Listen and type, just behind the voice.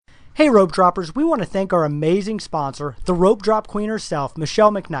Hey Rope Droppers, we want to thank our amazing sponsor, the Rope Drop Queen herself,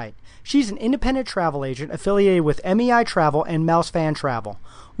 Michelle McKnight. She's an independent travel agent affiliated with MEI Travel and Mouse Fan Travel.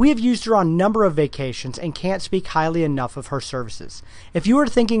 We have used her on a number of vacations and can't speak highly enough of her services. If you are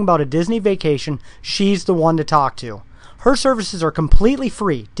thinking about a Disney vacation, she's the one to talk to. Her services are completely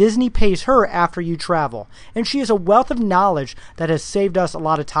free. Disney pays her after you travel, and she has a wealth of knowledge that has saved us a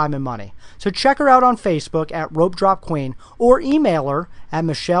lot of time and money. So check her out on Facebook at Rope Drop Queen or email her at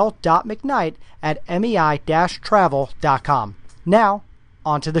michelle.mcknight@mei-travel.com. Now,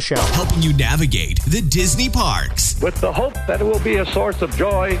 on to the show. Helping you navigate the Disney parks. With the hope that it will be a source of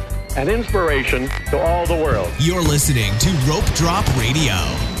joy and inspiration to all the world. You're listening to Rope Drop Radio.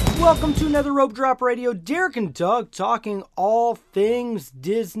 Welcome to another Rope Drop Radio. Derek and Doug talking all things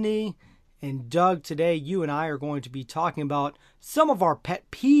Disney. And Doug, today you and I are going to be talking about some of our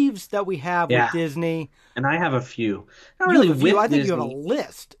pet peeves that we have with Disney. And I have a few. Not really a few. I think you have a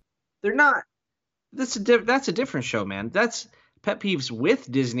list. They're not. That's a different show, man. That's pet peeves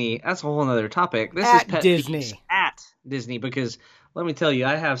with Disney. That's a whole other topic. This is pet Disney. Peeves at Disney, because let me tell you,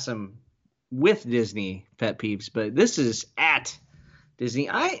 I have some with Disney pet peeves, but this is at Disney.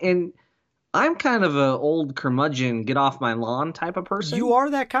 I'm kind of an old curmudgeon, get off my lawn type of person. You are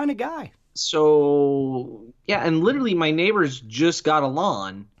that kind of guy. So, yeah, and literally my neighbors just got a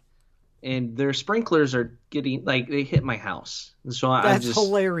lawn, and their sprinklers are getting, they hit my house. And so That's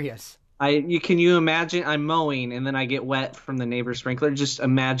hilarious. Can you imagine? I'm mowing, and then I get wet from the neighbor's sprinkler. Just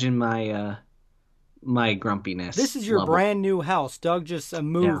imagine my my grumpiness. This is your level. brand new house. Doug just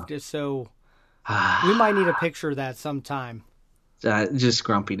moved, so we might need a picture of that sometime. Just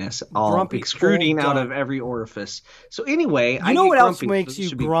grumpiness, all extruding out of every orifice. So anyway, you know what else makes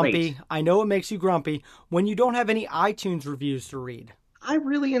you grumpy? I know it makes you grumpy when you don't have any iTunes reviews to read. I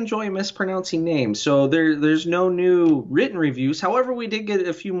really enjoy mispronouncing names, so there's no new written reviews. However, we did get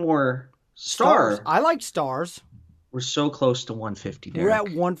a few more stars. I like stars. We're so close to 150, Derek. We're at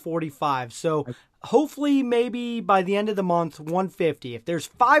 145, so hopefully maybe by the end of the month, 150. If there's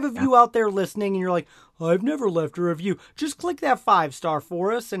 5 of you out there listening and you're like, I've never left a review, just click that 5-star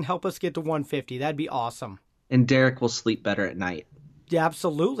for us and help us get to 150. That'd be awesome. And Derek will sleep better at night. Yeah,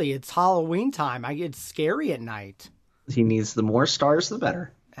 absolutely. It's Halloween time. It's scary at night. He needs the more stars, the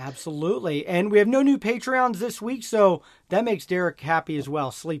better. Absolutely. And we have no new Patreons this week, so that makes Derek happy as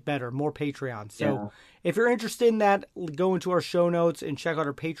well. Sleep better, more Patreons. So if you're interested in that, go into our show notes and check out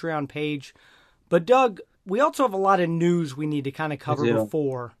our Patreon page. But Doug, we also have a lot of news we need to kind of cover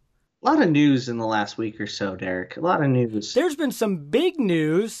before. A lot of news in the last week or so, Derek. A lot of news. There's been some big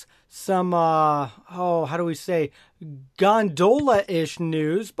news, some, how do we say, gondola-ish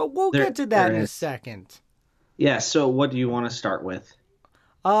news, but we'll get to that in a second. Yeah, so what do you want to start with?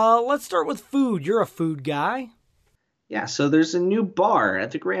 Let's start with food. You're a food guy. Yeah, so there's a new bar at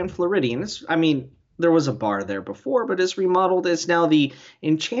the Grand Floridian. There was a bar there before, but it's remodeled. It's now the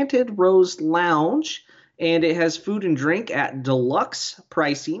Enchanted Rose Lounge, and it has food and drink at deluxe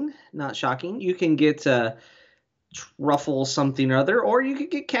pricing. Not shocking. You can get truffle something or other, or you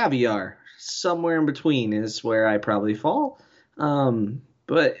could get caviar. Somewhere in between is where I probably fall.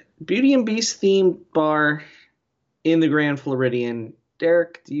 But Beauty and Beast themed bar in the Grand Floridian.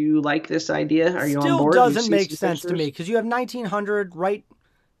 Derek, do you like this idea? Are you on board? Still doesn't make sense to me, because you have 1900 right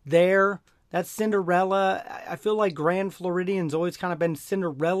there. That's Cinderella. I feel like Grand Floridian's always kind of been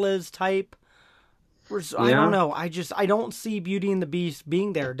Cinderella's type. I don't know. I don't see Beauty and the Beast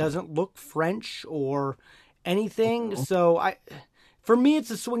being there. It doesn't look French or anything. So for me,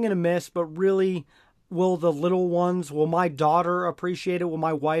 it's a swing and a miss, but really, will the little ones, will my daughter appreciate it? Will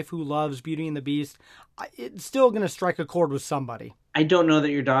my wife, who loves Beauty and the Beast, it's still going to strike a chord with somebody. I don't know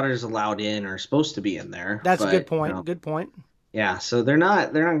that your daughter's allowed in or supposed to be in there. That's a good point. Good point. Yeah, so they're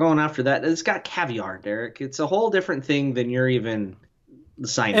not going after that. It's got caviar, Derek. It's a whole different thing than you're even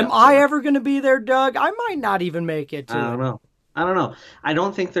signed up for. Am I ever going to be there, Doug? I might not even make it to I don't know. I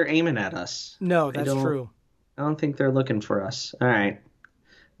don't think they're aiming at us. No, that's true. I don't think they're looking for us. All right.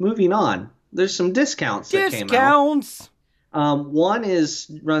 Moving on. There's some discounts that came out. Discounts! One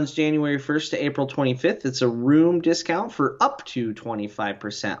runs January 1st to April 25th. It's a room discount for up to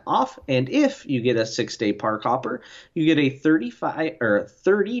 25% off. And if you get a 6-day park hopper, you get a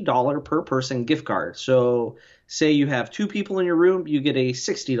 $30 per person gift card. So say you have 2 people in your room, you get a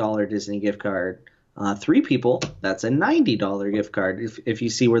 $60 Disney gift card. 3 people, that's a $90 gift card. If you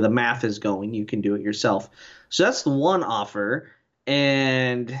see where the math is going, you can do it yourself. So that's the one offer.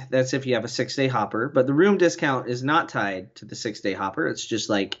 And that's if you have a 6-day hopper. But the room discount is not tied to the 6-day hopper. It's just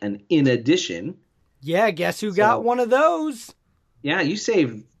like an in addition. Yeah, guess who got one of those? Yeah, you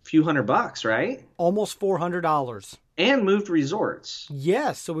save a few $100, right? Almost $400. and moved resorts.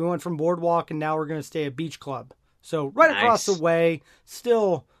 Yes, so we went from Boardwalk and now we're going to stay at Beach Club. So right across the Nice. way,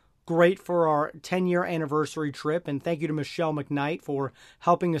 still great for our 10-year anniversary trip. And thank you to Michelle McKnight for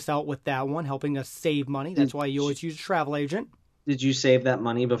helping us out with that one, helping us save money. That's why you always use a travel agent. Did you save that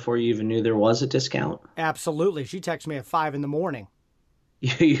money before you even knew there was a discount? Absolutely. She texted me at 5 in the morning.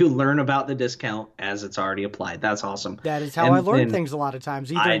 You learn about the discount as it's already applied. That's awesome. That is how And I learn then things a lot of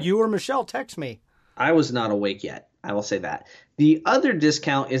times. Either you or Michelle text me. I was not awake yet. I will say that. The other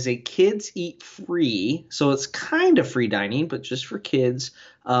discount is a kids eat free. So it's kind of free dining, but just for kids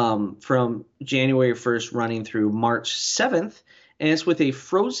from January 1st running through March 7th. And it's with a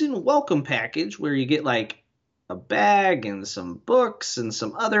frozen welcome package where you get like a bag and some books and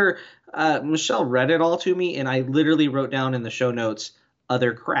some other. Michelle read it all to me, and I literally wrote down in the show notes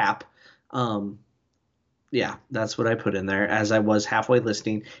other crap. Yeah, that's what I put in there as I was halfway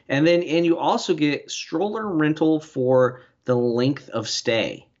listening. And you also get stroller rental for the length of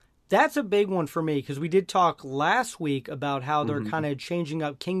stay. That's a big one for me because we did talk last week about how they're kind of changing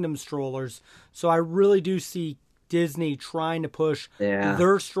up Kingdom strollers. So I really do see Disney trying to push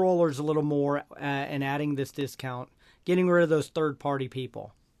their strollers a little more and adding this discount, getting rid of those third-party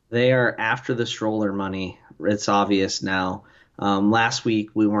people. They are after the stroller money. It's obvious now. Last week,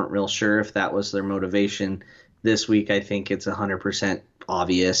 we weren't real sure if that was their motivation. This week, I think it's 100%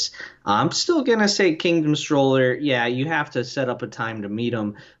 obvious. I'm still going to say Kingdom Stroller. Yeah, you have to set up a time to meet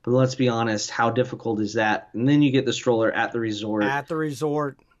them. But let's be honest, how difficult is that? And then you get the stroller at the resort. At the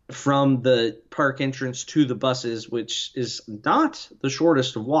resort. From the park entrance to the buses, which is not the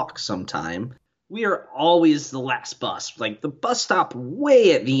shortest of walks sometime. We are always the last bus. Like the bus stop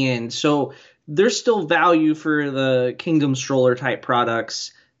way at the end. So there's still value for the Kingdom Stroller type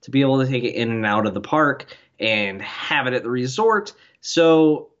products to be able to take it in and out of the park and have it at the resort.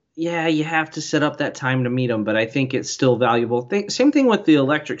 So, yeah, you have to set up that time to meet them, but I think it's still valuable. Same thing with the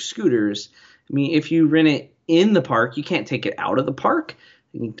electric scooters. I mean, if you rent it in the park, you can't take it out of the park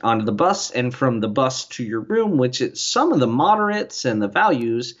onto the bus and from the bus to your room, which is some of the moderates and the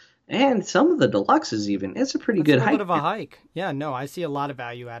values and some of the deluxes even. It's a pretty good hike. It's a bit of a hike. Yeah, no, I see a lot of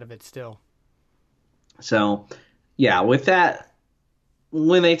value out of it still. So, yeah, with that,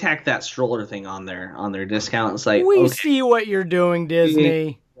 when they tack that stroller thing on their discount, it's like, we okay, see what you're doing,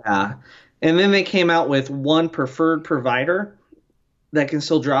 Disney. Yeah. And then they came out with one preferred provider that can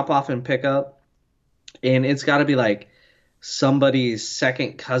still drop off and pick up. And it's got to be like somebody's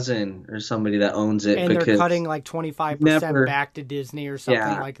second cousin or somebody that owns it. And they're cutting like 25% back to Disney or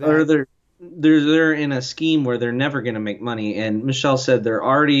something like that. Or they're in a scheme where they're never going to make money. And Michelle said they're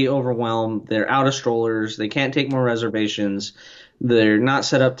already overwhelmed. They're out of strollers. They can't take more reservations. They're not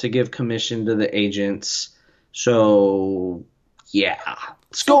set up to give commission to the agents. So, yeah.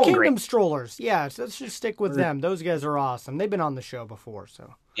 So Kingdom Strollers. Yeah, so let's just stick with them. Those guys are awesome. They've been on the show before,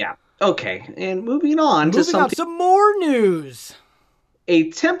 so. Yeah. Okay. And moving on to some more news. A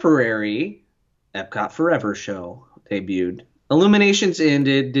temporary Epcot Forever show debuted. Illuminations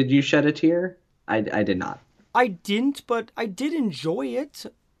ended. Did you shed a tear? I did not. I didn't, but I did enjoy it.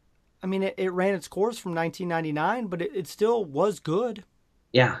 I mean, it ran its course from 1999, but it still was good.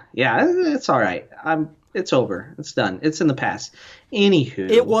 Yeah, it's all right. It's over. It's done. It's in the past. Anywho.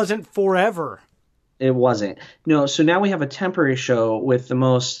 It wasn't forever. It wasn't. No, so now we have a temporary show with the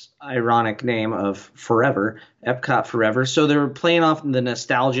most ironic name of Forever, Epcot Forever. So they were playing off the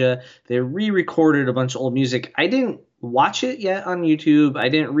nostalgia. They re-recorded a bunch of old music. I didn't watch it yet on YouTube. I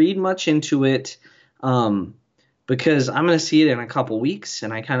didn't read much into it because I'm going to see it in a couple weeks,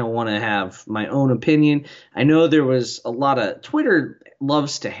 and I kind of want to have my own opinion. I know there was a lot of – Twitter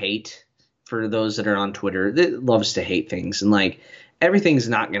loves to hate. For those that are on Twitter, it loves to hate things. And, like, everything's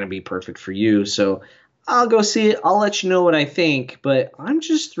not going to be perfect for you. So I'll go see it. I'll let you know what I think. But I'm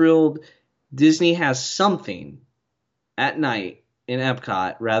just thrilled Disney has something at night in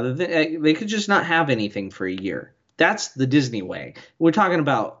Epcot rather than – they could just not have anything for a year. That's the Disney way. We're talking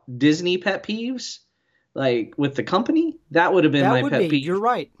about Disney pet peeves, like, with the company. That would have been my pet peeve. You're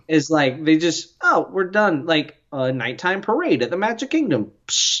right. Is, like, they just – we're done. Like, a nighttime parade at the Magic Kingdom.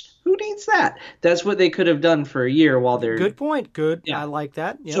 Psh. Who needs that? That's what they could have done for a year while they're... Good point. Good. Yeah. I like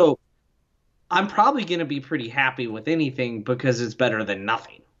that. Yep. So I'm probably going to be pretty happy with anything because it's better than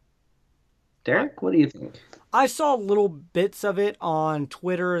nothing. Derek, what do you think? I saw little bits of it on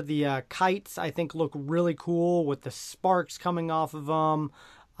Twitter. The kites, I think, look really cool with the sparks coming off of them.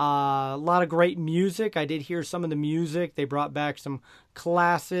 A lot of great music. I did hear some of the music. They brought back some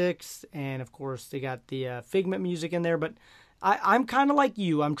classics. And, of course, they got the Figment music in there. But I'm kind of like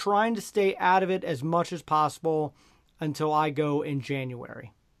you. I'm trying to stay out of it as much as possible until I go in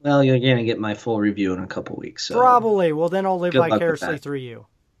January. Well, you're gonna get my full review in a couple weeks, so Probably. Well, then I'll live good luck with vicariously that. through you.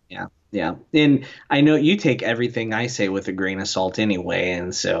 Yeah, yeah. And I know you take everything I say with a grain of salt anyway,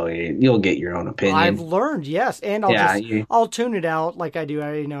 and so you'll get your own I've opinion. learned, yes, and Yeah, you, I'll tune it out like I do.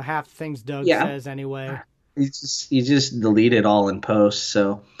 Half the things Doug yeah. says anyway. You just delete it all in post.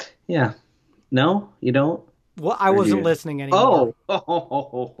 So, yeah. No, you don't. Well, I Or do wasn't you? listening anymore.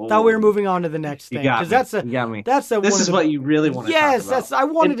 Oh, oh, Thought we were moving on to the next you thing got because me. You got me. that's This one of is the what you really want to talk yes, about. that's I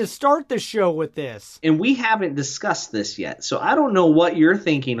wanted And to start the show with this. and we haven't discussed this yet. So I don't know what you're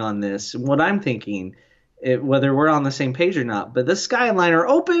thinking on this, and what I'm thinking, whether we're on the same page or not. But the Skyliner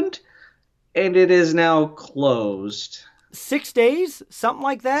opened and it is now closed. 6 days, something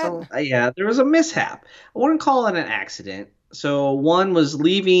like that. So yeah, there was a mishap. I wouldn't call it an accident. So one was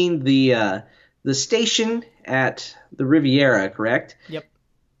leaving the station at the Riviera, correct? Yep.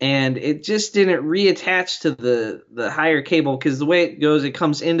 And it just didn't reattach to the higher cable because the way it goes, it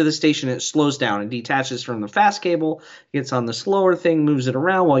comes into the station, it slows down, it detaches from the fast cable, gets on the slower thing, moves it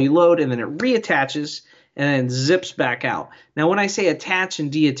around while you load, and then it reattaches and then zips back out. Now, when I say attach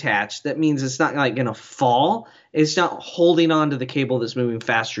and deattach, that means it's not like going to fall. It's not holding on to the cable that's moving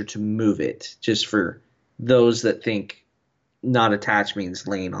faster to move it, just for those that think not attached means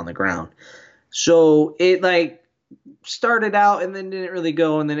laying on the ground. So it like started out and then didn't really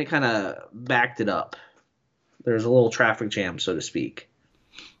go, and then it kind of backed it up. There's a little traffic jam, so to speak.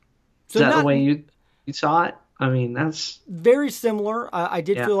 So Is that the not way you saw it? I mean, that's very similar. I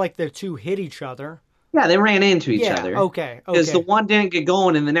did yeah. feel like the two hit each other. Yeah, they ran into each Yeah. other. Okay. Because the one didn't get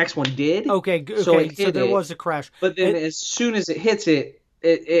going and the next one did. Okay. So Okay. it So hit there it. was a crash. But then as soon as it hits it,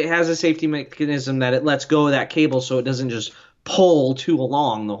 it has a safety mechanism that it lets go of that cable so it doesn't just pull too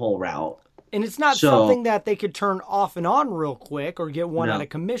along the whole route. And it's not So- something that they could turn off and on real quick or get one No. out of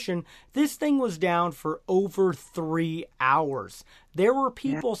commission. This thing was down for over 3 hours. There were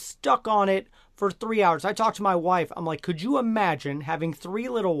people stuck on it for 3 hours. I talked to my wife. I'm like, could you imagine having 3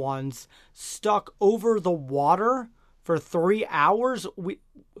 little ones stuck over the water for 3 hours?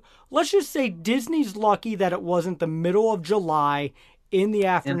 Let's just say Disney's lucky that it wasn't the middle of July in the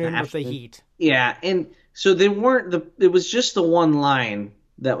afternoon with the heat. Yeah, and so they weren't it was just the one line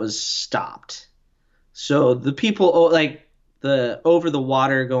that was stopped. So the people like the over the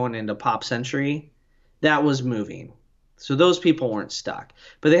water going into Pop Century, that was moving. So those people weren't stuck.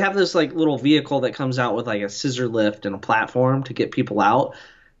 But they have this like little vehicle that comes out with like a scissor lift and a platform to get people out.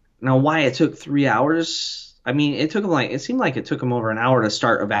 Now why it took 3 hours? I mean, it seemed like it took them over an hour to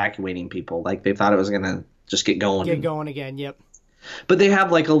start evacuating people. Like they thought it was going to just get going. Get going again, yep. But they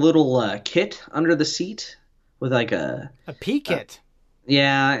have like a little kit under the seat with like a pee kit.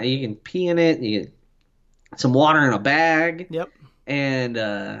 Yeah, you can pee in it. You get some water in a bag. Yep.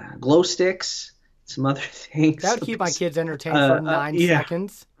 And glow sticks, some other things. That would keep my kids entertained for 9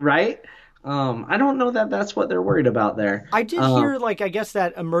 seconds. Right? I don't know that that's what they're worried about there. I did hear, like, I guess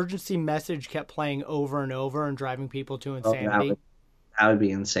that emergency message kept playing over and over and driving people to insanity. That would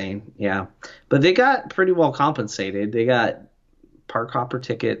be insane, yeah. But they got pretty well compensated. They got park hopper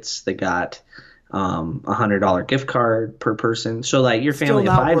tickets. They got $100 gift card per person. So, like, your family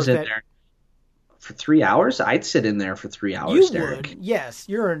of 5's in there for 3 hours. I'd sit in there for 3 hours, Derek. Would, yes.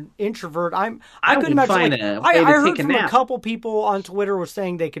 You're an introvert. I would couldn't imagine. Find like, a I way to heard take a from nap. a couple people on Twitter were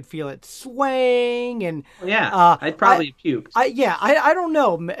saying they could feel it swaying, and I'd probably puke. I don't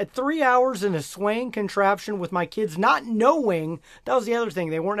know. 3 hours in a swaying contraption with my kids, not knowing. That was the other thing.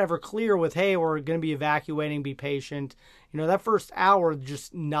 They weren't ever clear with, hey, we're going to be evacuating. Be patient. That first hour,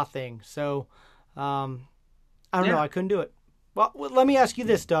 just nothing. So, I don't know. I couldn't do it. Well, let me ask you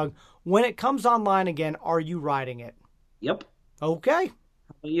this, Doug. When it comes online again, are you riding it? Yep. Okay.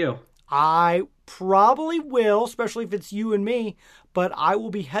 How about you? I probably will, especially if it's you and me, but I will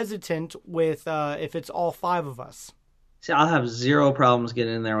be hesitant with if it's all 5 of us. See, I'll have zero problems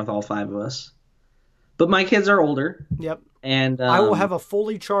getting in there with all 5 of us. But my kids are older. Yep. And I will have a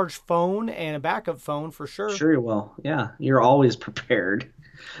fully charged phone and a backup phone for sure. Sure you will. Yeah. You're always prepared.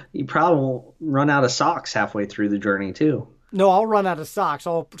 You probably will run out of socks halfway through the journey, too. No, I'll run out of socks.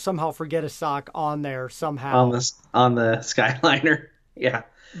 I'll somehow forget a sock on there somehow. On the Skyliner. Yeah.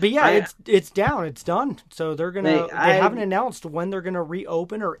 But yeah, it's down. It's done. So they haven't announced when they're gonna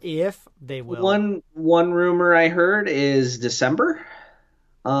reopen or if they will. One rumor I heard is December.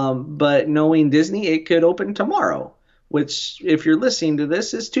 But knowing Disney, it could open tomorrow, which if you're listening to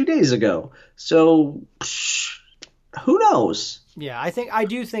this is 2 days ago. So who knows? Yeah, I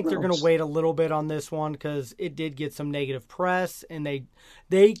do think they're going to wait a little bit on this one because it did get some negative press, and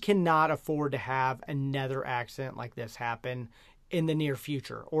they cannot afford to have another accident like this happen in the near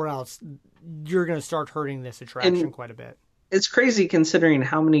future, or else you're going to start hurting this attraction quite a bit. It's crazy considering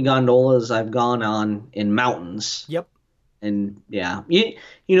how many gondolas I've gone on in mountains. Yep. And yeah, you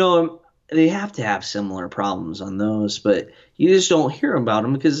know, they have to have similar problems on those, but you just don't hear about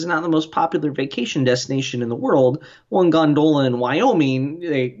them because it's not the most popular vacation destination in the world. One gondola in Wyoming,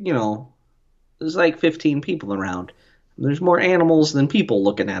 there's like 15 people around. There's more animals than people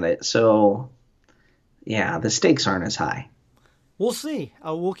looking at it. So, yeah, the stakes aren't as high. We'll see.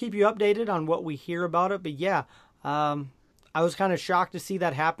 We'll keep you updated on what we hear about it. But yeah, I was kind of shocked to see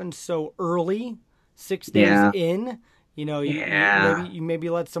that happen so early, 6 days in. You know, you maybe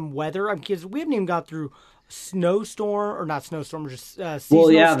let some weather, because we haven't even got through snowstorm, or not snowstorm, just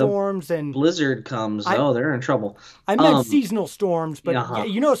seasonal storms. And blizzard comes. They're in trouble. I meant seasonal storms, but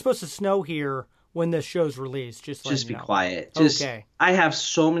it's supposed to snow here when the show's released. Just be quiet. Okay. I have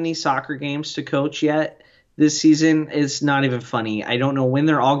so many soccer games to coach yet this season. It's not even funny. I don't know when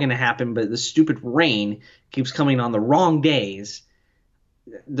they're all going to happen, but the stupid rain keeps coming on the wrong days.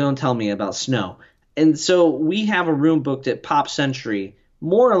 Don't tell me about snow. And so we have a room booked at Pop Century,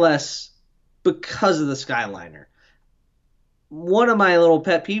 more or less because of the Skyliner. One of my little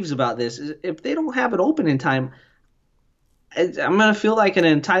pet peeves about this is if they don't have it open in time, I'm going to feel like an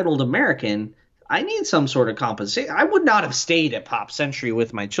entitled American. I need some sort of compensation. I would not have stayed at Pop Century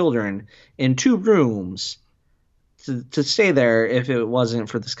with my children in 2 rooms to stay there if it wasn't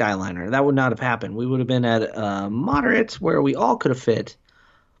for the Skyliner. That would not have happened. We would have been at Moderate where we all could have fit.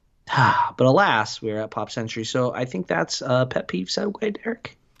 But alas, we're at Pop Century. So I think that's a pet peeve segue,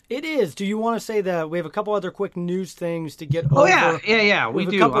 Derek. It is. Do you want to say that we have a couple other quick news things to get over? Oh, yeah. We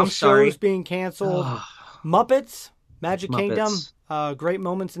do. A couple I'm of sorry. shows being canceled. Muppets, Magic Kingdom, Great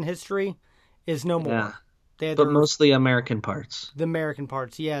Moments in History is no more. Yeah. But mostly American parts. The American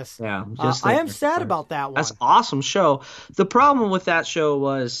parts, yes. Yeah. I am sad about that one. That's an awesome show. The problem with that show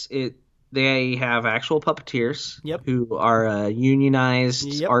was they have actual puppeteers who are a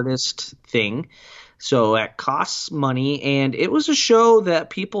unionized artist thing. So it costs money. And it was a show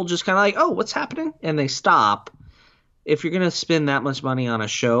that people just kind of like, oh, what's happening? And they stop. If you're going to spend that much money on a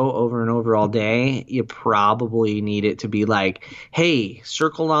show over and over all day, you probably need it to be like, hey,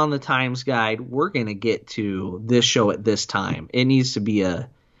 circled on the Times Guide, we're going to get to this show at this time. It needs to be a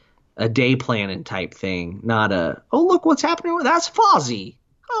day planning type thing, not oh, look what's happening. That's Fozzie.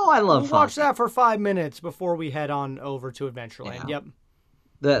 Oh, I love Fozzie. Watch that for 5 minutes before we head on over to Adventureland. Yeah.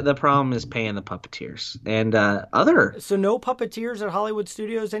 Yep. The problem is paying the puppeteers and So no puppeteers at Hollywood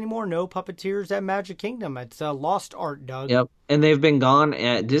Studios anymore. No puppeteers at Magic Kingdom. It's a lost art, Doug. Yep, and they've been gone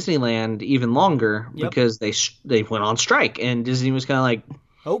at Disneyland even longer because they went on strike, and Disney was kind of like,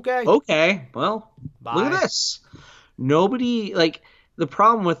 okay, well, bye. Look at this. Nobody the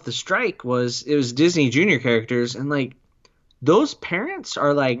problem with the strike was it was Disney Junior characters, and those parents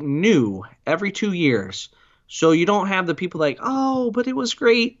are new every 2 years. So you don't have the people oh, but it was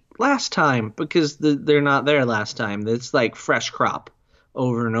great last time, because they're not there last time. It's fresh crop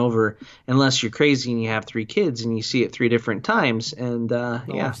over and over, unless you're crazy and you have 3 kids and you see it 3 different times. And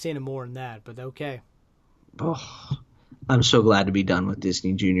I've seen it more than that, but okay. Oh, I'm so glad to be done with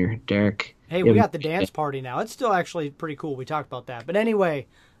Disney Junior, Derek. Hey, we got the dance party now. It's still actually pretty cool. We talked about that. But anyway,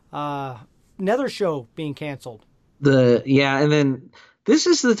 another show being canceled. And then this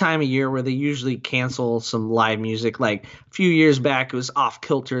is the time of year where they usually cancel some live music. A few years back, it was Off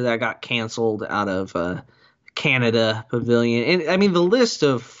Kilter that got canceled out of Canada Pavilion. And I mean, the list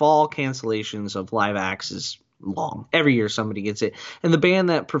of fall cancellations of live acts is long. Every year somebody gets it. And the band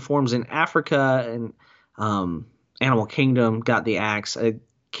that performs in Africa and Animal Kingdom got the axe. I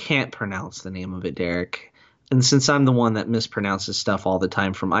can't pronounce the name of it, Derek. And since I'm the one that mispronounces stuff all the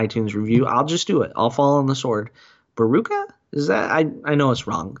time from iTunes Review, I'll just do it. I'll fall on the sword. Baruka? Is that I know it's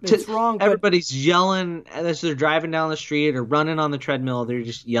wrong. It's wrong. Everybody's yelling as they're driving down the street or running on the treadmill. They're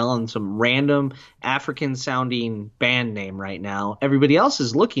just yelling some random African-sounding band name right now. Everybody else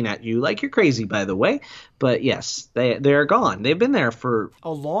is looking at you like you're crazy, by the way. But yes, they're gone. They've been there for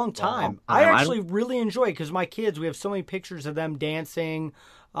a long time. I actually really enjoy it because my kids, we have so many pictures of them dancing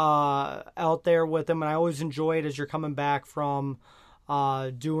out there with them, and I always enjoy it as you're coming back from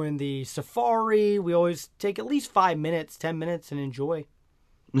doing the safari. We always take at least 5 minutes, 10 minutes and enjoy.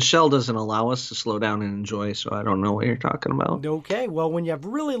 Michelle doesn't allow us to slow down and enjoy, so I don't know what you're talking about. Okay, well, when you have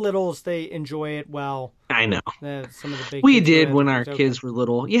really littles, they enjoy it well. I know. Some of the big we did when our kids were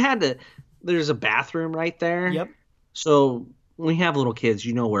little. You had to, there's a bathroom right there. Yep. So when we have little kids,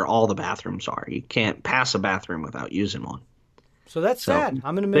 you know where all the bathrooms are. You can't pass a bathroom without using one. So that's sad.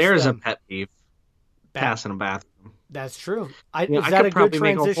 I'm going to miss there's them. A pet peeve, passing a bathroom. That's true. Is that a good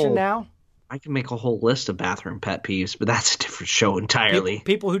transition now? I can make a whole list of bathroom pet peeves, but that's a different show entirely.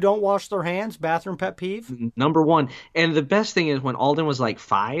 People who don't wash their hands, bathroom pet peeve. Number one. And the best thing is when Alden was like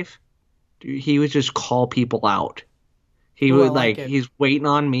 5, dude, he would just call people out. He would he's waiting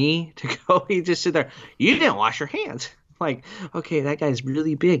on me to go. He'd just sit there. You didn't wash your hands. Like, okay, that guy's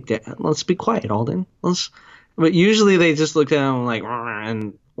really big. Let's be quiet, Alden. But usually they just looked at him like,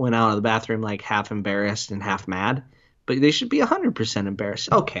 and went out of the bathroom like half embarrassed and half mad. But they should be 100%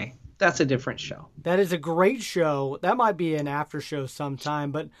 embarrassed. Okay, that's a different show. That is a great show. That might be an after show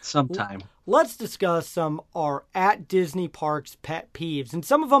sometime. But sometime. Let's discuss some our at Disney parks pet peeves. And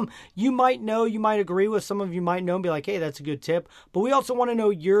some of them you might know, you might agree with. Some of you might know and be like, hey, that's a good tip. But we also want to know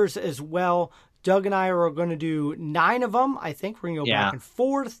yours as well. Doug and I are going to do 9 of them. I think we're going to go back and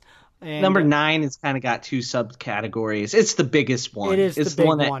forth. And number 9 has kind of got 2 subcategories. It's the biggest one. It's the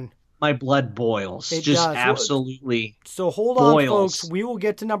big one. My blood boils. It just does. Absolutely. So hold on, folks. We will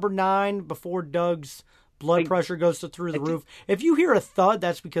get to number 9 before Doug's blood pressure goes through the roof. If you hear a thud,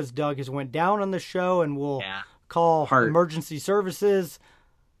 that's because Doug has went down on the show and we'll call emergency services.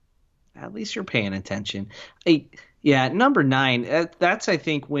 At least you're paying attention. Number 9. That's, I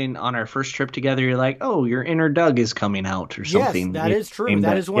think, when on our first trip together, you're like, oh, your inner Doug is coming out or something. Yes, that is true.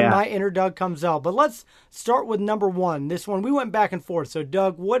 That is when my inner Doug comes out. But let's start with number 1. This one, we went back and forth. So,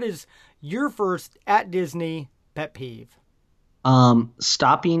 Doug, what is your first at Disney pet peeve?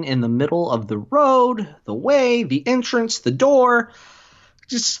 Stopping in the middle of the road, the way, the entrance, the door,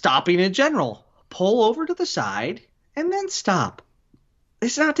 just stopping in general. Pull over to the side and then stop.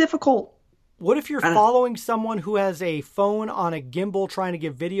 It's not difficult. What if you're following someone who has a phone on a gimbal trying to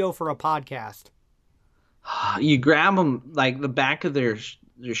get video for a podcast? You grab them like the back of their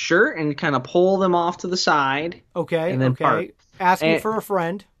shirt and kind of pull them off to the side. Okay. And then park. Asking for a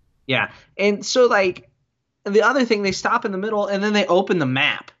friend. Yeah. And so like the other thing, they stop in the middle and then they open the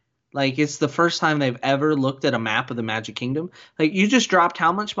map. Like it's the first time they've ever looked at a map of the Magic Kingdom. Like you just dropped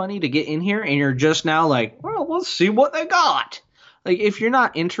how much money to get in here and you're just now like, well, let's see what they got. Like, if you're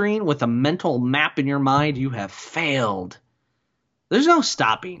not entering with a mental map in your mind, you have failed. There's no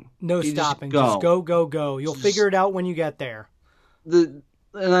stopping. No stopping. Just go, go, go. You'll figure it out when you get there. And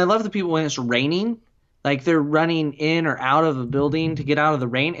I love the people when it's raining. Like, they're running in or out of a building to get out of the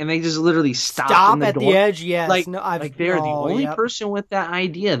rain, and they just literally stop in the at door. The edge, yes. Like they're the only person with that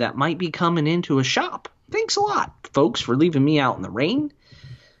idea that might be coming into a shop. Thanks a lot, folks, for leaving me out in the rain.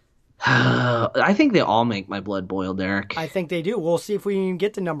 I think they all make my blood boil, Derek. I think they do. We'll see if we can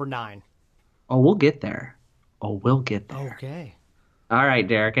get to number 9. Oh, we'll get there. We'll get there. Okay. All right,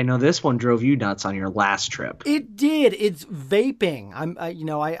 Derek. I know this one drove you nuts on your last trip. It did. It's vaping.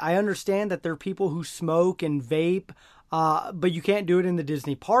 I understand that there are people who smoke and vape, but you can't do it in the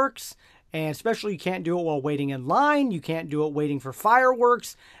Disney parks, and especially you can't do it while waiting in line. You can't do it waiting for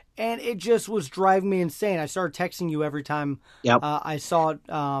fireworks. And it just was driving me insane. I started texting you every time I saw it.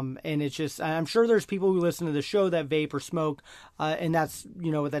 And it's just, I'm sure there's people who listen to the show that vape or smoke. And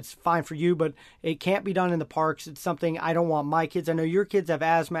that's fine for you, but it can't be done in the parks. It's something I don't want my kids. I know your kids have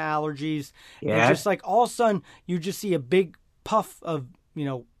asthma allergies. Yeah. It's just like all of a sudden you just see a big puff of,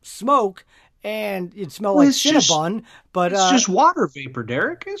 smoke and it smells like Cinnabon. But it's just water vapor,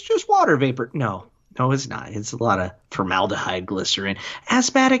 Derek. It's just water vapor. No, it's not. It's a lot of formaldehyde, glycerin,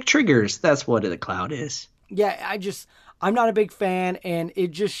 asthmatic triggers. That's what the cloud is. Yeah, I'm not a big fan, and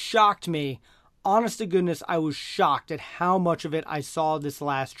it just shocked me. Honest to goodness, I was shocked at how much of it I saw this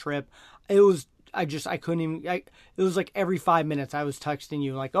last trip. It was, I couldn't even, it was like every 5 minutes I was texting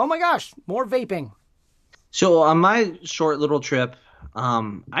you like, oh my gosh, more vaping. So on my short little trip,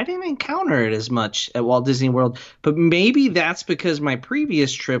 I didn't encounter it as much at Walt Disney World, but maybe that's because my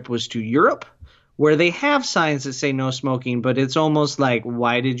previous trip was to Europe, where they have signs that say no smoking, but it's almost like,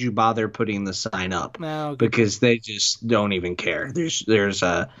 why did you bother putting the sign up? Oh, because they just don't even care. There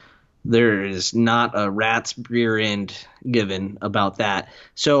is not a rat's rear end given about that.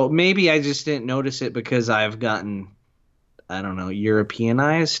 So maybe I just didn't notice it because I've gotten, I don't know,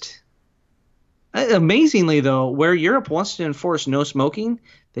 Europeanized. Amazingly, though, where Europe wants to enforce no smoking,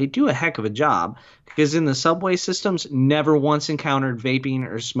 they do a heck of a job, because in the subway systems, never once encountered vaping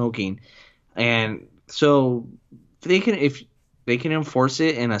or smoking. And so if they can enforce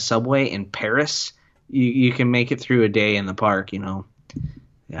it in a subway in Paris, you can make it through a day in the park,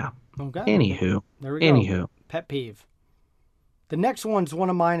 Yeah. Okay. Anywho. There we go. Pet peeve. The next one's one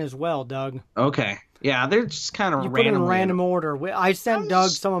of mine as well, Doug. Okay. Yeah, they're just kind of random. You put in random order. I sent Doug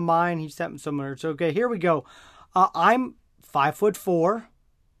some of mine. He sent me some of hers. Okay, here we go. I'm 5'4",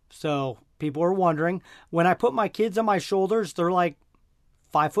 so people are wondering. When I put my kids on my shoulders, they're like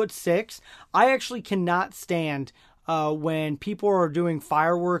 5'6". I actually cannot stand when people are doing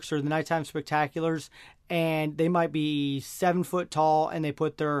fireworks or the nighttime spectaculars, and they might be 7 foot tall, and they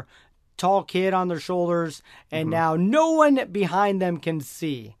put their tall kid on their shoulders, and now no one behind them can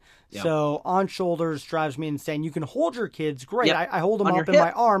see. Yep. So on shoulders drives me insane. You can hold your kids, great. Yep. I hold them on up in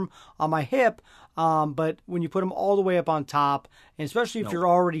my arm, on my hip, but when you put them all the way up on top, and especially if you're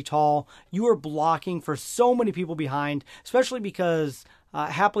already tall, you are blocking for so many people behind, especially because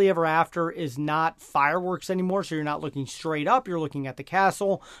Happily Ever After is not fireworks anymore, so you're not looking straight up, you're looking at the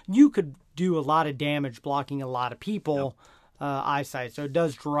castle. You could do a lot of damage blocking a lot of people eyesight, so it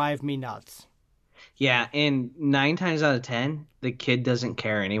does drive me nuts. Yeah, and 9 times out of 10, the kid doesn't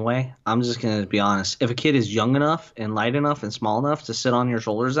care anyway. I'm just going to be honest. If a kid is young enough and light enough and small enough to sit on your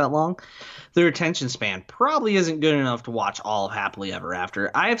shoulders that long, their attention span probably isn't good enough to watch all of Happily Ever After.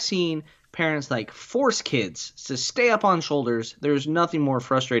 I have seen parents force kids to stay up on shoulders. There's nothing more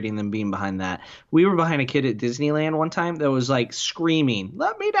frustrating than being behind that. We were behind a kid at Disneyland one time that was screaming,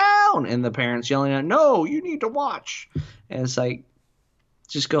 "Let me down!" And the parents yelling at, "No, you need to watch." And it's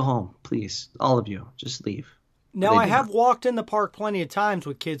just go home, please. All of you, just leave. Now, I have walked in the park plenty of times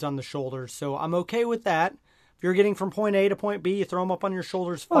with kids on the shoulders, so I'm okay with that. If you're getting from point A to point B, you throw them up on your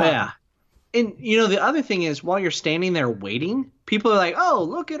shoulders, fine. Oh, yeah. And, the other thing is, while you're standing there waiting, people are like, "Oh,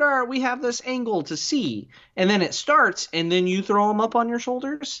 look at we have this angle to see." And then it starts, and then you throw them up on your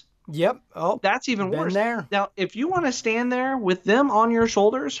shoulders? Yep. Oh, that's even worse. There. Now, if you want to stand there with them on your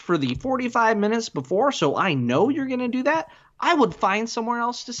shoulders for the 45 minutes before, so I know you're going to do that, I would find somewhere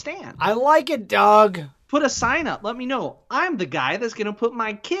else to stand. I like it, Doug. Put a sign up. Let me know. I'm the guy that's going to put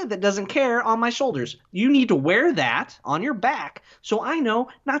my kid that doesn't care on my shoulders. You need to wear that on your back so I know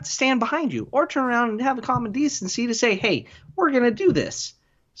not to stand behind you or turn around and have the common decency to say, "Hey, we're going to do this,"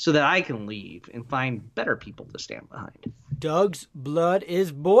 so that I can leave and find better people to stand behind. Doug's blood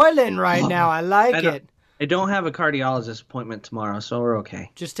is boiling right now. I like it. I don't have a cardiologist appointment tomorrow, so we're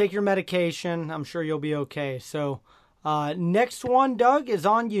okay. Just take your medication. I'm sure you'll be okay. So next one, Doug, is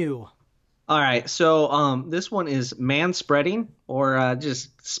on you. All right, so this one is manspreading, or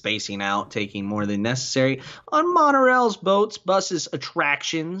just spacing out, taking more than necessary on monorails, boats, buses,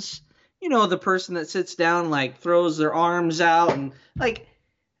 attractions. The person that sits down, throws their arms out, and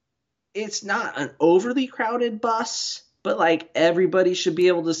it's not an overly crowded bus, but everybody should be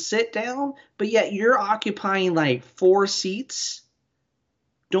able to sit down, but yet you're occupying 4 seats.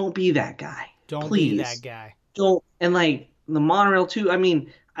 Don't be that guy. Please. Be that guy. Don't. And the monorail too. I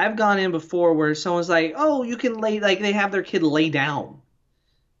mean, I've gone in before where someone's like, "Oh, you can lay," they have their kid lay down.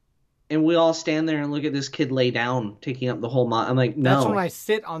 And we all stand there and look at this kid lay down, taking up the whole I'm like, no. That's when I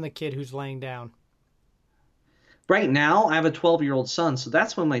sit on the kid who's laying down. Right now, I have a 12-year-old son, so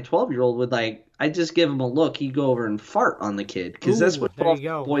that's when my 12-year-old would I just give him a look, he'd go over and fart on the kid, because that's what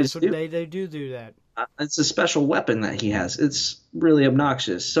boys do. They do that. It's a special weapon that he has. It's really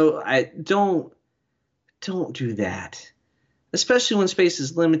obnoxious. So I don't do that. Especially when space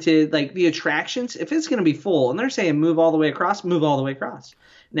is limited, the attractions, if it's going to be full, and they're saying move all the way across, move all the way across.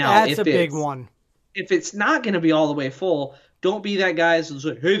 Now, that's a big one. If it's not going to be all the way full, don't be that guy who's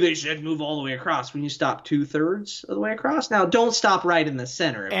like, "Hey, they said move all the way across," when you stop 2/3 of the way across. Now, don't stop right in the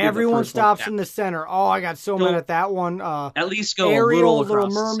center. Everyone stops in the center. Oh, I got so mad at that one. At least go Ariel, a little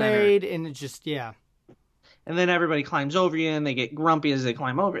Mermaid, and it just, yeah. And then everybody climbs over you, and they get grumpy as they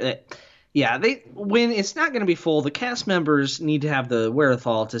climb over it. Yeah, when it's not going to be full, the cast members need to have the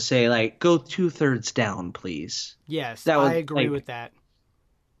wherewithal to say, go 2/3 down, please. Yes, I agree with that.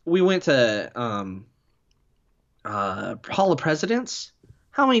 We went to Hall of Presidents.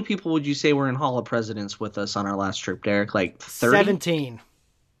 How many people would you say were in Hall of Presidents with us on our last trip, Derek? 30? 17.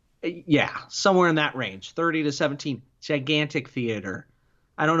 Yeah, somewhere in that range. 30 to 17. Gigantic theater.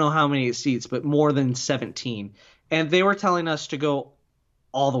 I don't know how many seats, but more than 17. And they were telling us to go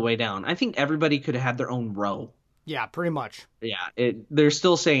all the way down. I think everybody could have had their own row. Yeah, pretty much. Yeah, they're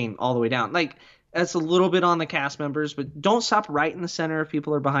still saying all the way down. That's a little bit on the cast members, but don't stop right in the center if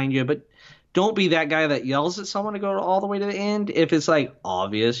people are behind you. But don't be that guy that yells at someone to go all the way to the end if it's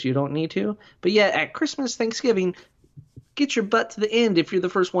obvious you don't need to. But yeah, at Christmas, Thanksgiving, get your butt to the end if you're the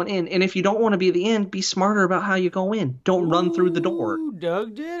first one in. And if you don't want to be at the end, be smarter about how you go in. Don't run through the door.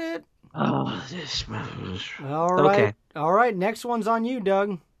 Doug did it. Oh, this all right. Okay. All right. Next one's on you,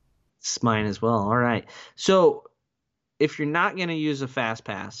 Doug. It's mine as well. All right. So if you're not going to use a fast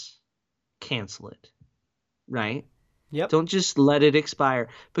pass, cancel it. Right? Yep. Don't just let it expire,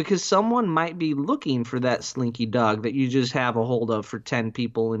 because someone might be looking for that slinky dog that you just have a hold of for 10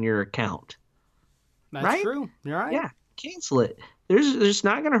 people in your account. That's right? True. You're right. Yeah. Cancel it. There's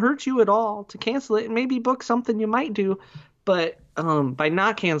not going to hurt you at all to cancel it, and maybe book something you might do, but by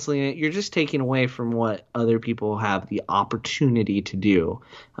not canceling it, you're just taking away from what other people have the opportunity to do.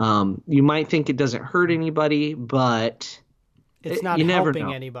 You might think it doesn't hurt anybody, but It's not you never helping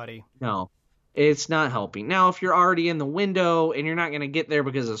know. anybody. No, it's not helping. Now, if you're already in the window and you're not going to get there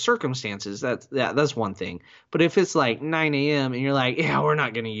because of circumstances, that's one thing. But if it's like 9 a.m. and you're like, yeah, we're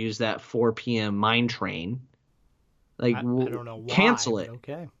not going to use that 4 p.m. mine train, like, I don't know why. cancel it. But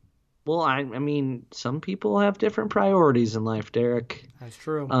okay, Well, I mean, some people have different priorities in life, Derek. that's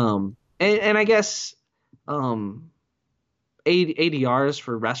true. And I guess, ADRs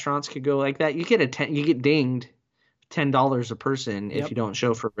for restaurants could go like that. You get dinged $10 a person if Yep. you don't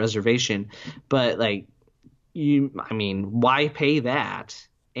show for a reservation. But like, why pay that?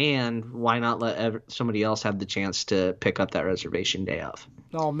 And why not let somebody else have the chance to pick up that reservation day of?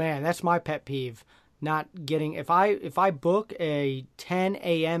 Oh man, that's my pet peeve. Not getting if I book a 10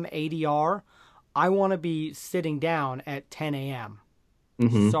 a.m. ADR, I want to be sitting down at 10 a.m.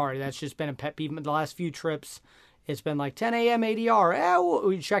 Mhm. Sorry, that's just been a pet peeve. The last few trips, it's been like 10 a.m. ADR.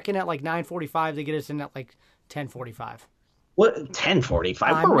 We check in at like 9:45. They get us in at like 10:45. What 10:45?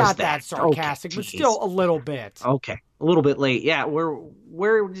 I'm Where was not that sarcastic, Okay, but geez. still a little bit. Okay, a little bit late. Yeah, where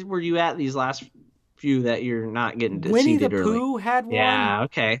were you at these last few that you're not getting Winnie the seated early? Pooh had one. Yeah,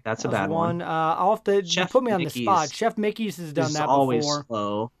 okay, that's a That was bad one. I'll have to you Chef put me on Mickey's the spot. Chef Mickey's has done It's that always before.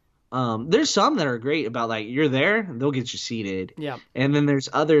 slow. There's some that are great about like you're there, they'll get you seated. Yeah. And then there's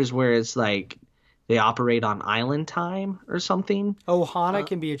others where it's like they operate on island time or something. Ohana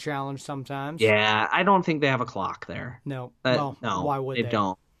can be a challenge sometimes. Yeah, I don't think they have a clock there. No. No, why would they?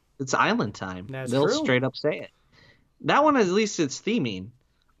 don't. It's island time. That's They'll true. straight up say it. That one, at least it's theming.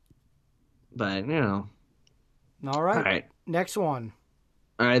 But, All right. All right. Next one.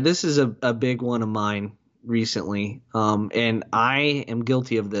 All right, this is a big one of mine recently. And I am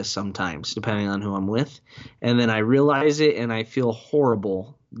guilty of this sometimes, depending on who I'm with. And then I realize it and I feel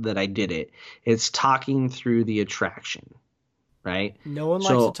horrible that I did it. It's talking through the attraction, right? No one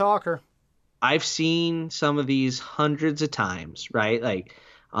likes a talker. I've seen some of these hundreds of times, right? Like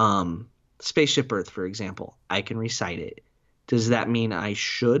Spaceship Earth, for example. I can recite it. Does that mean I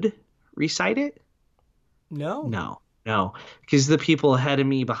should recite it? No. No. Because the people ahead of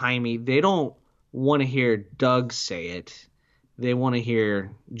me, behind me, they don't want to hear Doug say it. They want to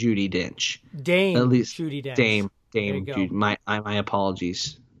hear Judi Dench. Dame At least Judi Dench. Dame There you go. Judy. My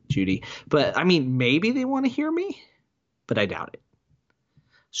apologies, Judy. But I mean, maybe they want to hear me, but I doubt it.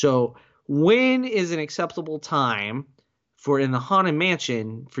 So when is an acceptable time for in the Haunted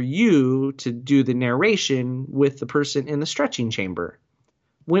Mansion for you to do the narration with the person in the stretching chamber?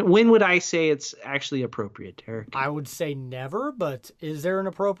 When would I say it's actually appropriate, Derek? I would say never, but is there an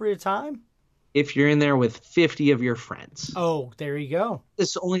appropriate time? If you're in there with 50 of your friends. Oh, there you go.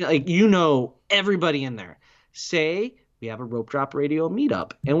 It's only like everybody in there. Say we have a Rope Drop Radio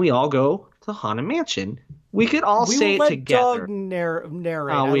meetup and we all go to Haunted Mansion. We could all say will it let together. Doug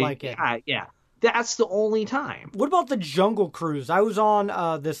narrate. I like it. Yeah. That's the only time. What about the Jungle Cruise? I was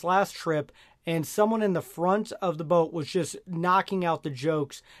on this last trip, and someone in the front of the boat was just knocking out the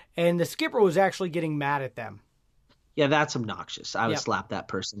jokes, and the skipper was actually getting mad at them. Yeah, that's obnoxious. I would Yep. slap that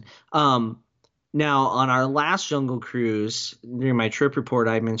person. Now, on our last Jungle Cruise, during my trip report,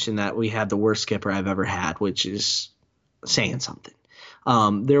 I mentioned that we had the worst skipper I've ever had, which is saying something.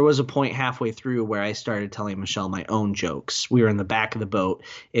 There was a point halfway through where I started telling Michelle my own jokes. We were in the back of the boat.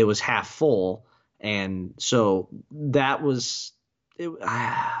 It was half full. And so that was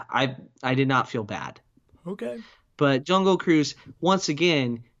I did not feel bad. Okay. But Jungle Cruise, once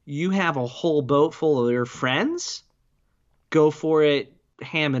again, you have a whole boat full of your friends. Go for it,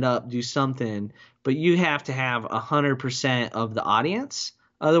 ham it up, do something. But you have to have 100% of the audience.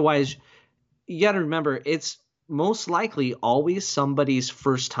 Otherwise, you got to remember, it's most likely always somebody's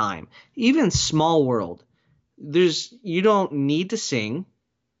first time. Even Small World, you don't need to sing.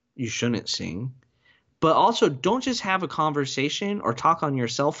 You shouldn't sing. But also, don't just have a conversation or talk on your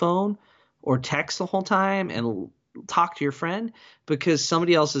cell phone or text the whole time and talk to your friend, because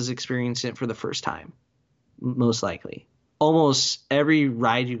somebody else is experiencing it for the first time, most likely. Almost every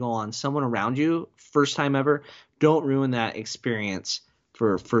ride you go on, someone around you, first time ever. Don't ruin that experience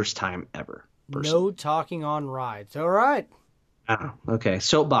for first time ever person. No talking on rides. All right. Okay,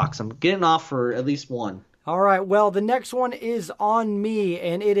 soapbox. I'm getting off for at least one. All right. Well, the next one is on me,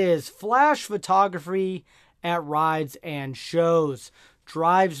 and it is flash photography at rides and shows.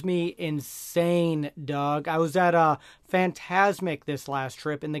 Drives me insane, Doug. I was at Phantasmic this last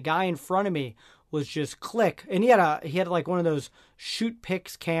trip, and the guy in front of me was just click, and he had like one of those shoot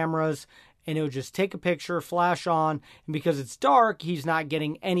pics cameras, and it would just take a picture, flash on, and because it's dark, he's not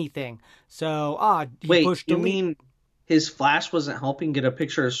getting anything. So he Wait, pushed you delete. mean his flash wasn't helping get a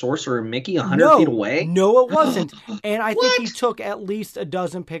picture of Sorcerer and Mickey 100 feet away? No, it wasn't. And I think he What? took at least a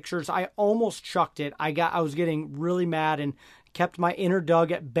dozen pictures. I almost chucked it. I was getting really mad and kept my inner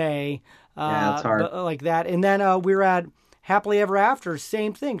Doug at bay. Yeah, it's hard. Like that. And then we were at Happily Ever After.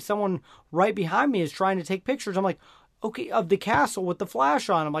 Same thing. Someone right behind me is trying to take pictures. I'm like, okay, of the castle with the flash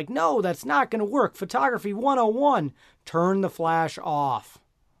on. I'm like, no, that's not going to work. Photography 101. Turn the flash off.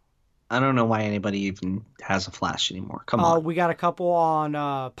 I don't know why anybody even has a flash anymore. Come on. We got a couple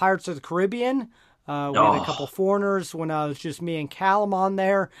on Pirates of the Caribbean. We had a couple foreigners when it was just me and Callum on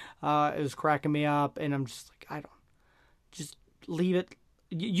there. It was cracking me up, and I'm just like, just leave it.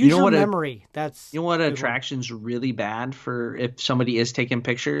 Use your memory. That's you know what attraction's really bad for if somebody is taking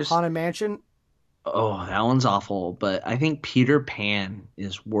pictures? Haunted Mansion. Oh, that one's awful. But I think Peter Pan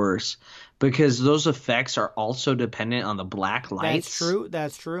is worse because those effects are also dependent on the black lights.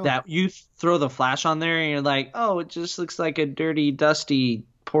 That's true. That you throw the flash on there and you're like, oh, it just looks like a dirty, dusty,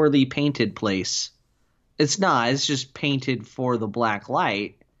 poorly painted place. It's not. It's just painted for the black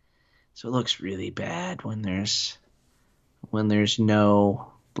light. So it looks really bad when there's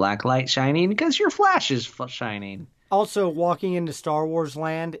no black light shining because your flash is shining. Also, walking into Star Wars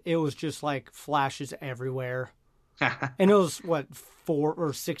land, it was just like flashes everywhere. And it was, 4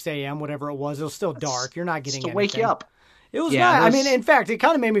 or 6 a.m., whatever it was. It was still dark. You're not getting anything. To wake you up. It was not. I mean, in fact, it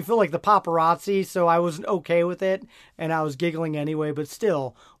kind of made me feel like the paparazzi, so I was okay with it, and I was giggling anyway. But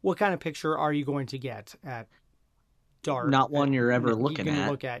still, what kind of picture are you going to get at dark? Not one you're ever looking at.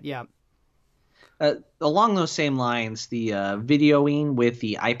 Look at, yeah. Along those same lines, the videoing with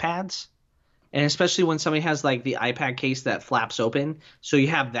the iPads, and especially when somebody has like the iPad case that flaps open, so you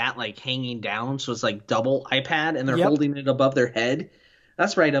have that like hanging down, so it's like double iPad, and they're holding it above their head.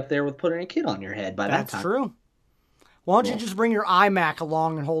 That's right up there with putting a kid on your head by that time. That's true. Why don't you just bring your iMac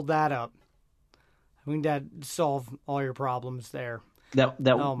along and hold that up? I mean, that'd solve all your problems there. That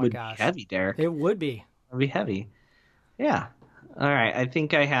would be heavy, Derek. It would be. It would be heavy. Yeah. All right. I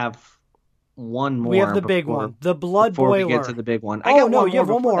think I have one more. We have the big one, the blood boiler. Before we get to the big one. You have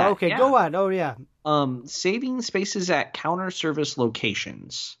one more. That. Okay, go ahead. Oh, yeah. Saving spaces at counter service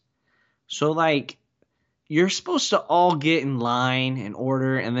locations. So, like, you're supposed to all get in line and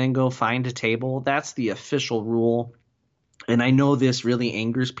order and then go find a table. That's the official rule. And I know this really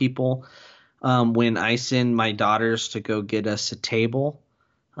angers people when I send my daughters to go get us a table.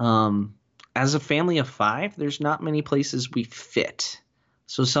 As a family of 5, there's not many places we fit.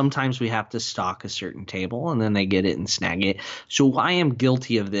 So sometimes we have to stock a certain table and then they get it and snag it. So I am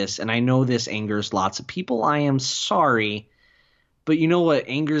guilty of this, and I know this angers lots of people. I am sorry. But you know what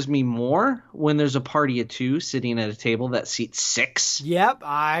angers me more? When there's a party of 2 sitting at a table that seats 6. Yep,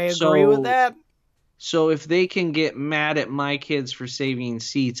 I agree with that. So if they can get mad at my kids for saving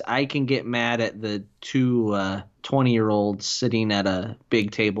seats, I can get mad at the 2 20-year-olds sitting at a big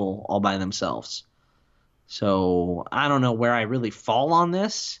table all by themselves. So I don't know where I really fall on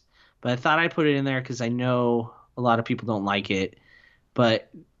this, but I thought I'd put it in there because I know a lot of people don't like it. But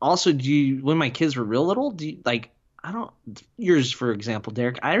also, when my kids were real little, yours, for example,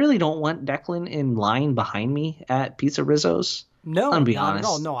 Derek, I really don't want Declan in line behind me at Pizza Rizzo's. No, I'll be not honest. at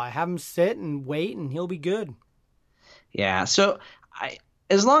all. No, I have him sit and wait, and he'll be good. Yeah, so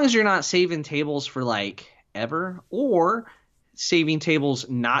as long as you're not saving tables for like ever, or saving tables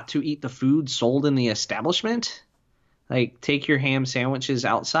not to eat the food sold in the establishment, like take your ham sandwiches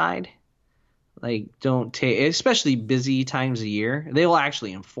outside. Like don't take, especially busy times of year. They will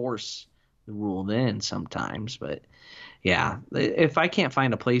actually enforce the rule then sometimes, but yeah, if I can't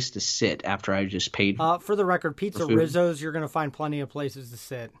find a place to sit after I just paid. For the record, Pizza Rizzo's, you're going to find plenty of places to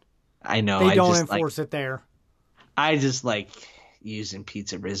sit. I know. They don't enforce it there. I just like using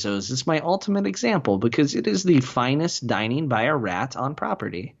Pizza Rizzo's. It's my ultimate example because it is the finest dining by a rat on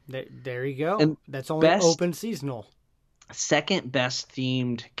property. There you go. And that's only open seasonal. Second best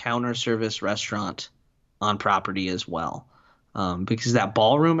themed counter service restaurant on property as well. Because that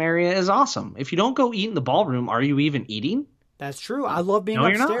ballroom area is awesome. If you don't go eat in the ballroom, are you even eating? That's true. I love being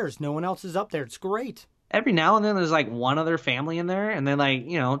upstairs. No one else is up there. It's great. Every now and then there's like one other family in there, and then like,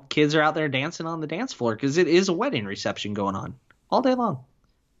 you know, kids are out there dancing on the dance floor because it is a wedding reception going on all day long.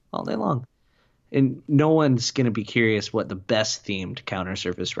 All day long. And no one's going to be curious what the best themed counter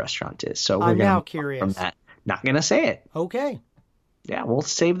service restaurant is. So I'm now curious. From that. Not going to say it. Okay. Yeah, we'll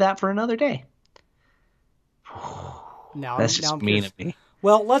save that for another day. That's just mean of me.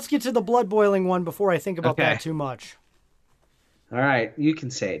 Well, let's get to the blood boiling one before I think about that too much. All right. You can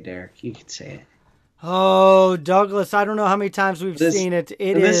say it, Derek. You can say it. Oh, Douglas, I don't know how many times we've seen it.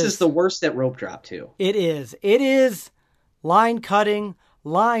 This is the worst at rope drop, too. It is. It is line cutting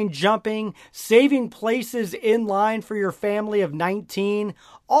line jumping, saving places in line for your family of 19,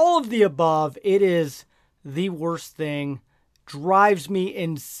 all of the above. It is the worst thing. Drives me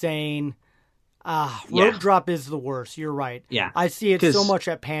insane. Rope drop is the worst. You're right. Yeah. I see it so much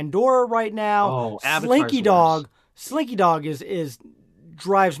at Pandora right now. Oh, Slinky Dog is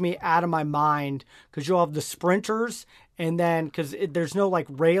drives me out of my mind because you'll have the sprinters and then because there's no like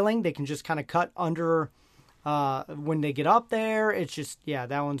railing, they can just kind of cut under when they get up there. It's just,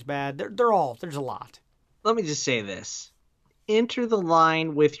 that one's bad. There's a lot. Let me just say this. Enter the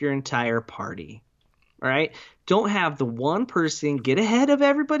line with your entire party. All right? Don't have the one person get ahead of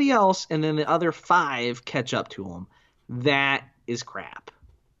everybody else and then the other 5 catch up to them. That is crap.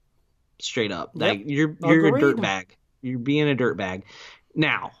 Straight up. Yep. Like you're a dirtbag. You're being a dirtbag.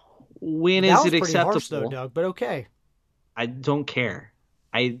 Now, when is it acceptable? Harsh though, Doug, but okay. I don't care.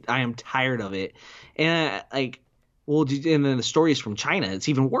 I am tired of it. And and then the stories from China, it's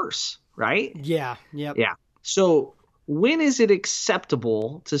even worse, right? Yeah. Yep. Yeah. So when is it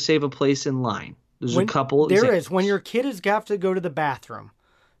acceptable to save a place in line? There's a couple. There is when your kid has got to go to the bathroom.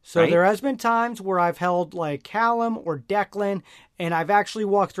 So there has been times where I've held like Callum or Declan, and I've actually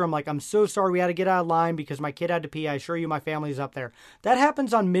walked through. I'm like, I'm so sorry we had to get out of line because my kid had to pee. I assure you my family's up there. That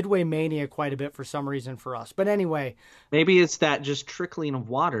happens on Midway Mania quite a bit for some reason for us. But anyway. Maybe it's that just trickling of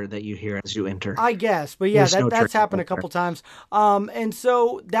water that you hear as you enter. I guess. But yeah, that's happened a couple times. And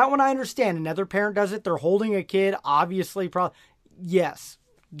so that one I understand. Another parent does it. They're holding a kid. Obviously, yes.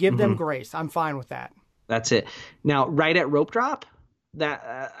 Give them grace. I'm fine with that. That's it. Now, right at rope drop,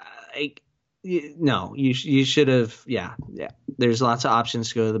 no, you should have. Yeah. There's lots of options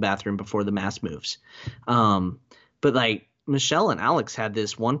to go to the bathroom before the mass moves. But like Michelle and Alex had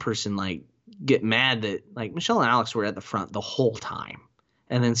this one person like get mad that like Michelle and Alex were at the front the whole time,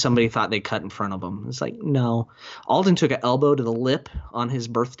 and then somebody thought they cut in front of them. It's like no. Alden took an elbow to the lip on his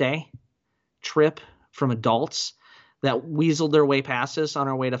birthday trip from adults that weaseled their way past us on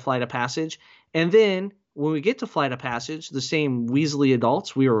our way to Flight of Passage, and then. When we get to Flight of Passage, the same weaselly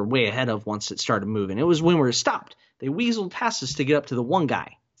adults we were way ahead of once it started moving. It was when we were stopped. They weaseled past us to get up to the one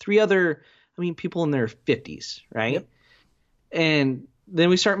guy. 3 other, people in their 50s, right? Yep. And then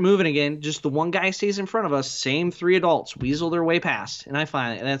we start moving again. Just the one guy stays in front of us. Same 3 adults weasel their way past. And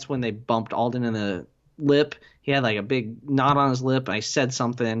that's when they bumped Alden in the lip. He had like a big knot on his lip. I said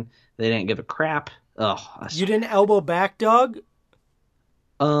something. They didn't give a crap. You didn't elbow back, Doug?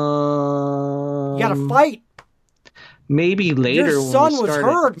 You gotta fight. Maybe later your when son we was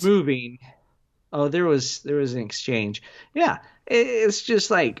started hurt. Moving. Oh, there was an exchange. Yeah, it's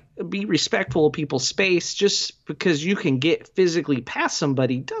just like be respectful of people's space. Just because you can get physically past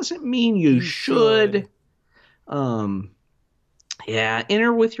somebody doesn't mean you should. Yeah,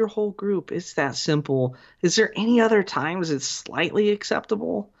 enter with your whole group. It's that simple. Is there any other times it's slightly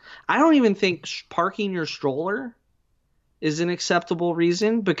acceptable? I don't even think parking your stroller is an acceptable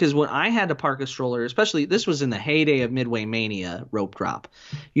reason, because when I had to park a stroller, especially this was in the heyday of Midway Mania rope drop,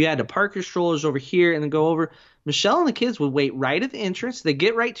 you had to park your strollers over here and then go over. Michelle and the kids would wait right at the entrance. They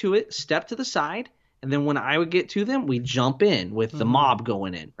get right to it, step to the side, and then when I would get to them, we jump in with the mob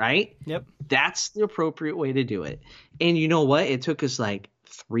going in, right? Yep. That's the appropriate way to do it. And you know what? It took us like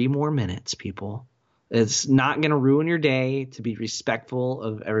 3 more minutes, people. It's not going to ruin your day to be respectful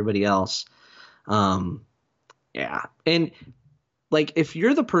of everybody else. Yeah. And like if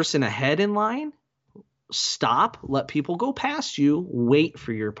you're the person ahead in line, stop, let people go past you, wait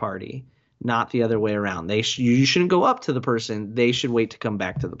for your party, not the other way around. You shouldn't go up to the person. They should wait to come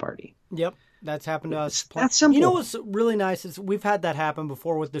back to the party. Yep. That's happened to us. That's simple. You know what's really nice is we've had that happen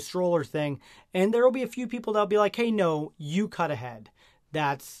before with the stroller thing, and there will be a few people that'll be like, hey, no, you cut ahead.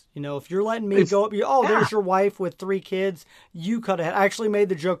 That's, if you're letting me go up, there's your wife with 3 kids. You cut ahead. I actually made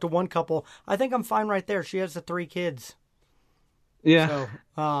the joke to one couple. I think I'm fine right there. She has the 3 kids. Yeah.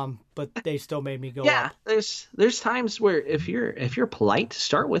 So, but they still made me go up. Yeah. There's times where if you're polite to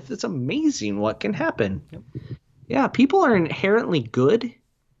start with, it's amazing what can happen. Yep. Yeah. People are inherently good.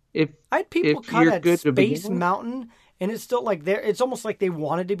 I had people cut at Space Mountain, and it's still like it's almost like they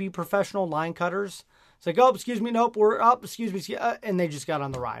wanted to be professional line cutters. It's like, oh, excuse me, nope, we're up, excuse me, and they just got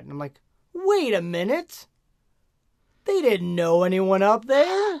on the ride. And I'm like, wait a minute. They didn't know anyone up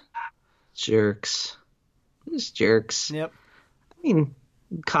there. Jerks. Just jerks. Yep. I mean,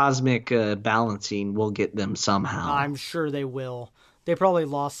 cosmic balancing will get them somehow. I'm sure they will. They probably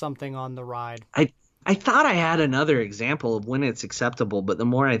lost something on the ride. I thought I had another example of when it's acceptable, but the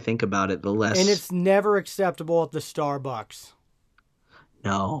more I think about it, the less. And it's never acceptable at the Starbucks.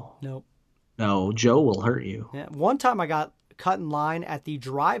 No. Nope. No, Joe will hurt you. Yeah. One time I got cut in line at the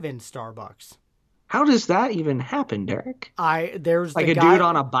drive-in Starbucks. How does that even happen, Derek? There's Like the a guy. dude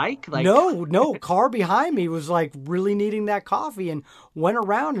on a bike? Like No, car behind me was like really needing that coffee and went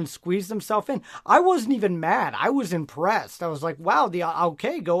around and squeezed himself in. I wasn't even mad. I was impressed. I was like, wow,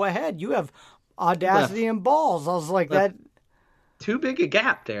 okay, go ahead. You have audacity and balls. I was like, that. Too big a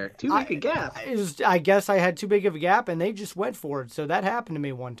gap, Derek. Too big a gap. I guess I had too big of a gap and they just went for it. So that happened to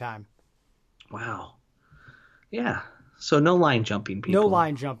me one time. Wow. Yeah. So no line jumping, people. No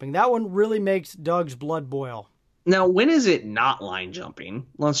line jumping. That one really makes Doug's blood boil. Now, when is it not line jumping?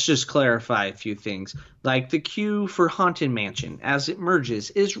 Let's just clarify a few things. Like the queue for Haunted Mansion, as it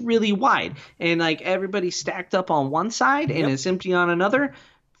merges, is really wide. And like everybody's stacked up on one side and it's empty on another.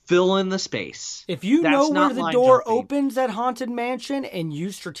 Fill in the space. If you know where the door jumping. opens at Haunted Mansion and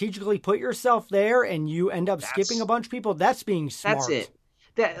you strategically put yourself there and you end up skipping a bunch of people, that's being smart. That's it.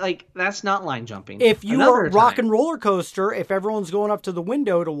 That's not line jumping. If you are Rock and Roller Coaster, if everyone's going up to the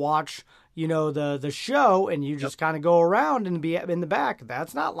window to watch, the show, and you just kind of go around and be in the back,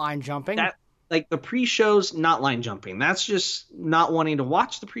 that's not line jumping. Like the pre-show's not line jumping. That's just not wanting to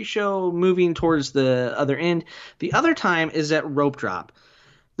watch the pre-show, moving towards the other end. The other time is at rope drop.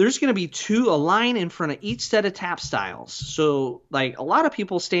 There's going to be a line in front of each set of tap styles. So like a lot of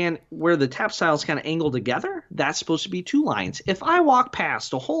people stand where the tap styles kind of angle together. That's supposed to be 2 lines. If I walk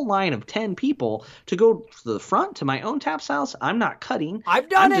past a whole line of 10 people to go to the front to my own tap styles, I'm not cutting. I've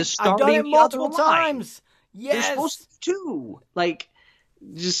done it multiple times. Yes. You're supposed to. Like,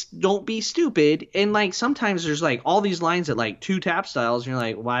 just don't be stupid. And like sometimes there's like all these lines at like 2 tap styles and you're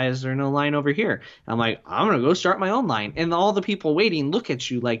like, why is there no line over here? I'm like, I'm gonna go start my own line, and all the people waiting look at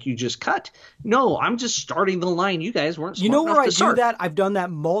you like you just cut. No, I'm just starting the line. You guys weren't smart You know where I start. do that? I've done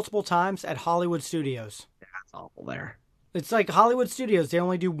that multiple times at Hollywood Studios. That's awful there. It's like Hollywood Studios, they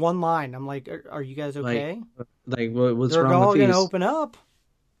only do 1 line. I'm like, are you guys okay? Like what's They're wrong all with these? gonna open up.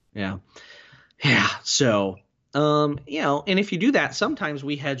 Yeah So and if you do that, sometimes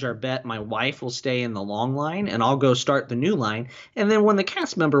we hedge our bet. My wife will stay in the long line and I'll go start the new line. And then when the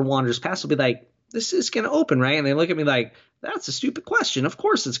cast member wanders past, I'll be like, this is going to open, right? And they look at me like, that's a stupid question. Of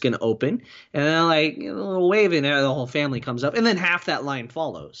course it's going to open. And then like a little wave and the whole family comes up and then half that line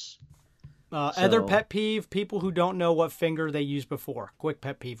follows. Other pet peeve, people who don't know what finger they used before. Quick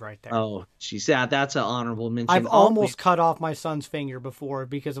pet peeve right there. Oh, geez, that's an honorable mention. I've almost cut off my son's finger before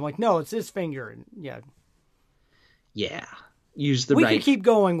because I'm like, no, it's his finger. And yeah. Use the we right. could keep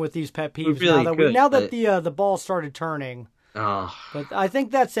going with these pet peeves really now that the ball started turning. Oh. But I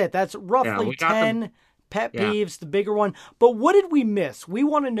think that's it. That's roughly 10 pet peeves, the bigger one. But what did we miss? We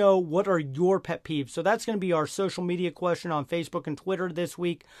want to know, what are your pet peeves? So that's going to be our social media question on Facebook and Twitter this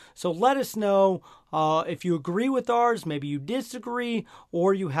week. So let us know if you agree with ours, maybe you disagree,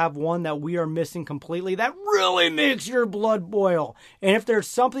 or you have one that we are missing completely that really makes your blood boil. And if there's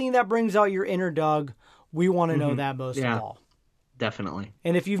something that brings out your inner Doug, we want to know that most of all. Definitely.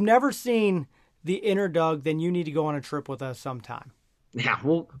 And if you've never seen the inner Doug, then you need to go on a trip with us sometime. Yeah,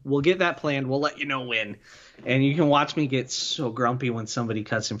 we'll get that planned. We'll let you know when. And you can watch me get so grumpy when somebody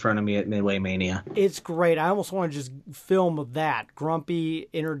cuts in front of me at Midway Mania. It's great. I almost want to just film that. Grumpy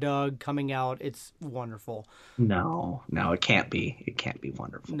inner Doug coming out. It's wonderful. No, it can't be. It can't be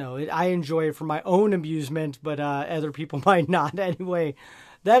wonderful. No, I enjoy it for my own amusement, but other people might not. Anyway,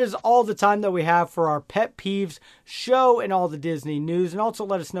 that is all the time that we have for our Pet Peeves show and all the Disney news. And also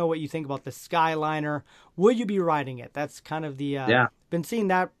let us know what you think about the Skyliner. Will you be riding it? That's kind of the... Been seeing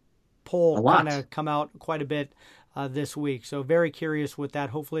that poll kind of come out quite a bit this week. So very curious with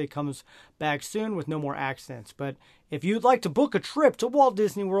that. Hopefully it comes back soon with no more accidents. But if you'd like to book a trip to Walt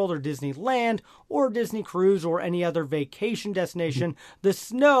Disney World or Disneyland or Disney Cruise or any other vacation destination, the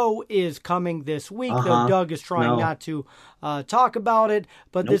snow is coming this week, though Doug is trying not to talk about it.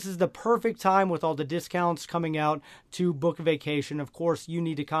 But this is the perfect time with all the discounts coming out to book a vacation. Of course, you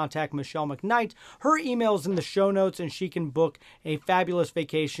need to contact Michelle McKnight. Her email is in the show notes, and she can book a fabulous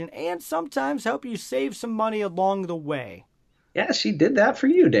vacation and sometimes help you save some money along the way. Yeah, she did that for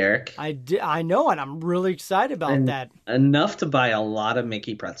you, Derek. I know, and I'm really excited about that. Enough to buy a lot of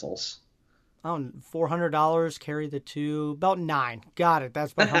Mickey pretzels. Oh, $400, carry the 2, about 9. Got it.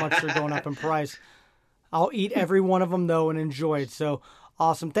 That's about how much they're going up in price. I'll eat every one of them, though, and enjoy it. So,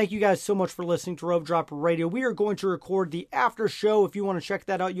 awesome. Thank you guys so much for listening to Rope Drop Radio. We are going to record the after show. If you want to check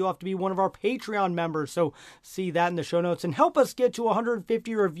that out, you'll have to be one of our Patreon members. So see that in the show notes and help us get to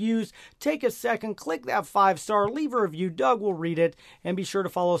 150 reviews. Take a second, click that 5-star, leave a review. Doug will read it. And be sure to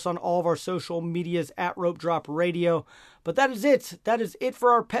follow us on all of our social medias at Rope Drop Radio. But that is it. That is it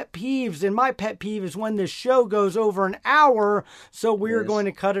for our pet peeves. And my pet peeve is when this show goes over an hour. So we're going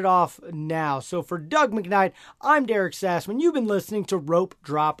to cut it off now. So for Doug McKnight, I'm Derek Sassman. You've been listening to Rope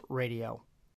Drop Radio.